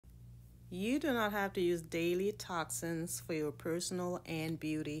You do not have to use daily toxins for your personal and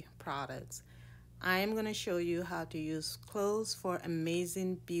beauty products. I am going to show you how to use cloves for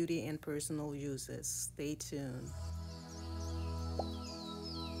amazing beauty and personal uses. Stay tuned.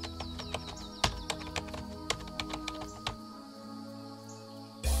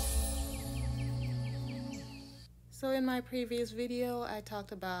 So in my previous video, I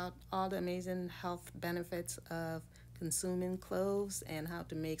talked about all the amazing health benefits of consuming cloves and how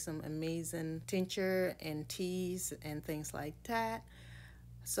to make some amazing tincture and teas and things like that.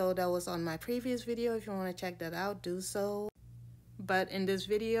 So that was on my previous video. If you want to check that out, do so. But in this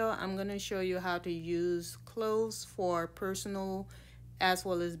video, I'm going to show you how to use cloves for personal as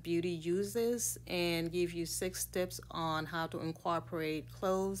well as beauty uses and give you 6 tips on how to incorporate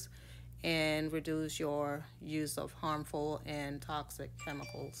cloves and reduce your use of harmful and toxic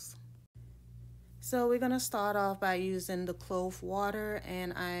chemicals. So we're going to start off by using the clove water,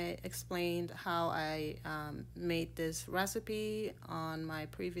 and I explained how I made this recipe on my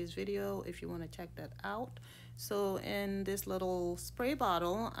previous video if you want to check that out. So in this little spray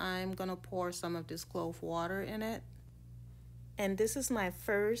bottle, I'm going to pour some of this clove water in it. And this is my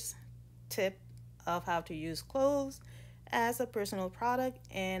first tip of how to use cloves as a personal product,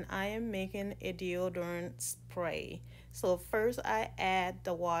 and I am making a deodorant spray. So first I add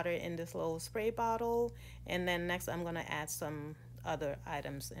the water in this little spray bottle, and then next I'm gonna add some other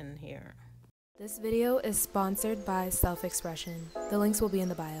items in here. This video is sponsored by Self-Expression. The links will be in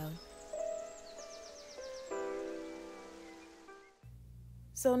the bio.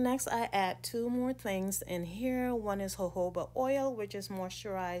 So next I add 2 more things in here. One is jojoba oil, which is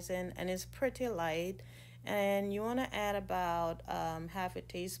moisturizing and is pretty light. And you want to add about half a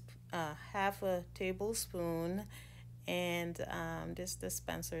tablespoon. And this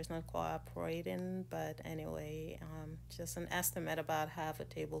dispenser is not cooperating, but anyway, just an estimate about half a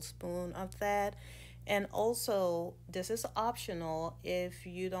tablespoon of that. And also, this is optional. If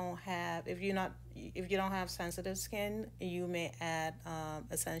you don't have sensitive skin, you may add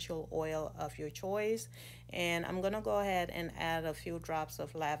essential oil of your choice. And I'm gonna go ahead and add a few drops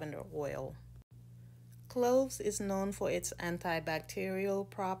of lavender oil. Cloves is known for its antibacterial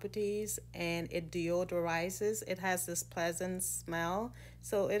properties, and it deodorizes. It has this pleasant smell,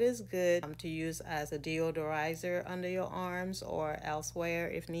 so it is good to use as a deodorizer under your arms or elsewhere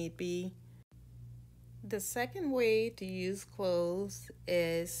if need be. The second way to use cloves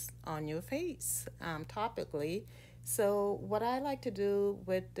is on your face, topically. So what I like to do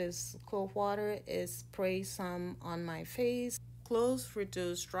with this clove water is spray some on my face. Cloves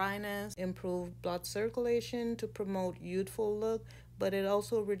reduce dryness, improve blood circulation to promote youthful look, but it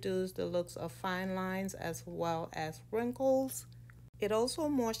also reduces the looks of fine lines as well as wrinkles. It also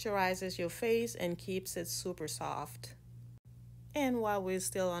moisturizes your face and keeps it super soft. And while we're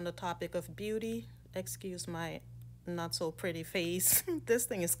still on the topic of beauty, excuse my not so pretty face. This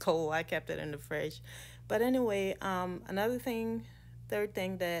thing is cold. I kept it in the fridge. But anyway, third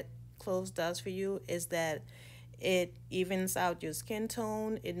thing that cloves does for you is that it evens out your skin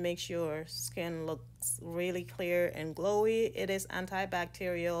tone. It makes your skin look really clear and glowy. It is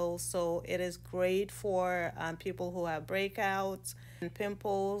antibacterial, so it is great for people who have breakouts and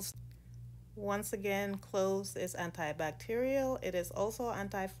pimples. Once again, cloves is antibacterial. It is also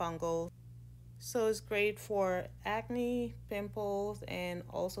antifungal. So it's great for acne, pimples, and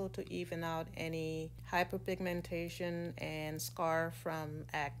also to even out any hyperpigmentation and scar from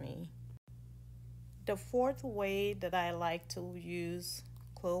acne. The fourth way that I like to use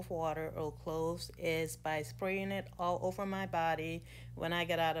clove water or cloves is by spraying it all over my body when I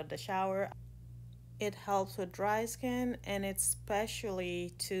get out of the shower. It helps with dry skin, and it's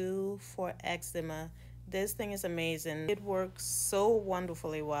especially too for eczema. This thing is amazing. It works so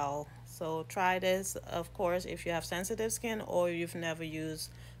wonderfully well. So try this, of course, if you have sensitive skin or you've never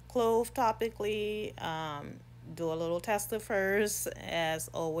used clove topically. Do a little tester first, as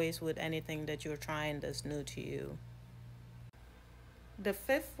always with anything that you're trying that's new to you. The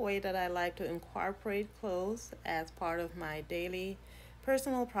fifth way that I like to incorporate cloves as part of my daily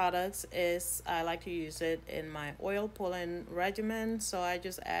personal products is I like to use it in my oil pulling regimen. So I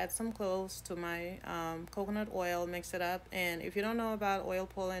just add some cloves to my coconut oil, mix it up. And if you don't know about oil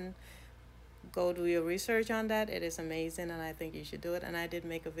pulling, go do your research on that. It is amazing, and I think you should do it. And I did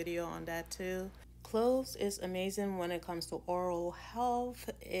make a video on that too. Cloves is amazing when it comes to oral health.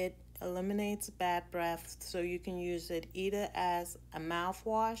 It eliminates bad breath, so you can use it either as a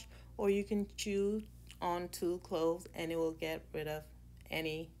mouthwash or you can chew on 2 cloves and it will get rid of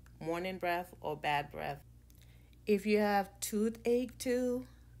any morning breath or bad breath. If you have toothache too,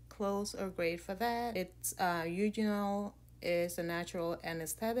 cloves are great for that. It's eugenol is a natural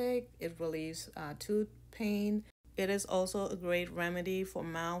anesthetic. It relieves tooth pain. It is also a great remedy for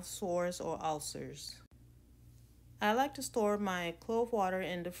mouth sores or ulcers. I like to store my clove water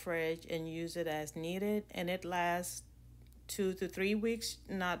in the fridge and use it as needed, and it lasts 2 to 3 weeks,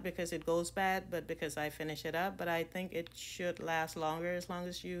 not because it goes bad, but because I finish it up. But I think it should last longer as long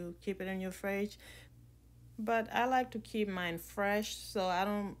as you keep it in your fridge. But I like to keep mine fresh, so I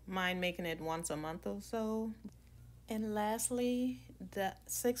don't mind making it once a month or so. And lastly, the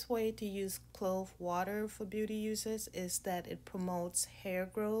sixth way to use clove water for beauty uses is that it promotes hair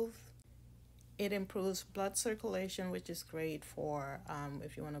growth. It improves blood circulation, which is great for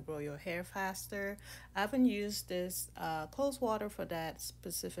if you want to grow your hair faster. I haven't used this clove water for that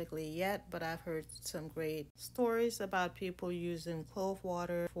specifically yet, but I've heard some great stories about people using clove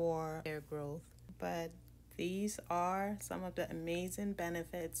water for hair growth. But these are some of the amazing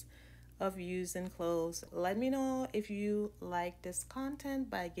benefits of using cloves. Let me know if you like this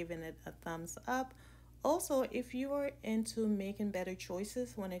content by giving it a thumbs up. Also, if you are into making better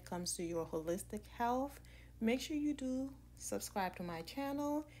choices when it comes to your holistic health, make sure you do subscribe to my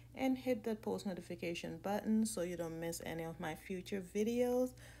channel and hit the post notification button so you don't miss any of my future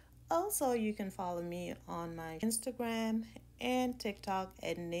videos. Also, you can follow me on my Instagram and TikTok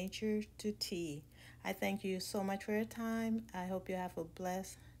at Nature to Tea. I thank you so much for your time. I hope you have a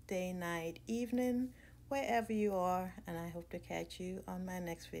blessed day, night, evening, wherever you are, and I hope to catch you on my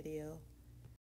next video.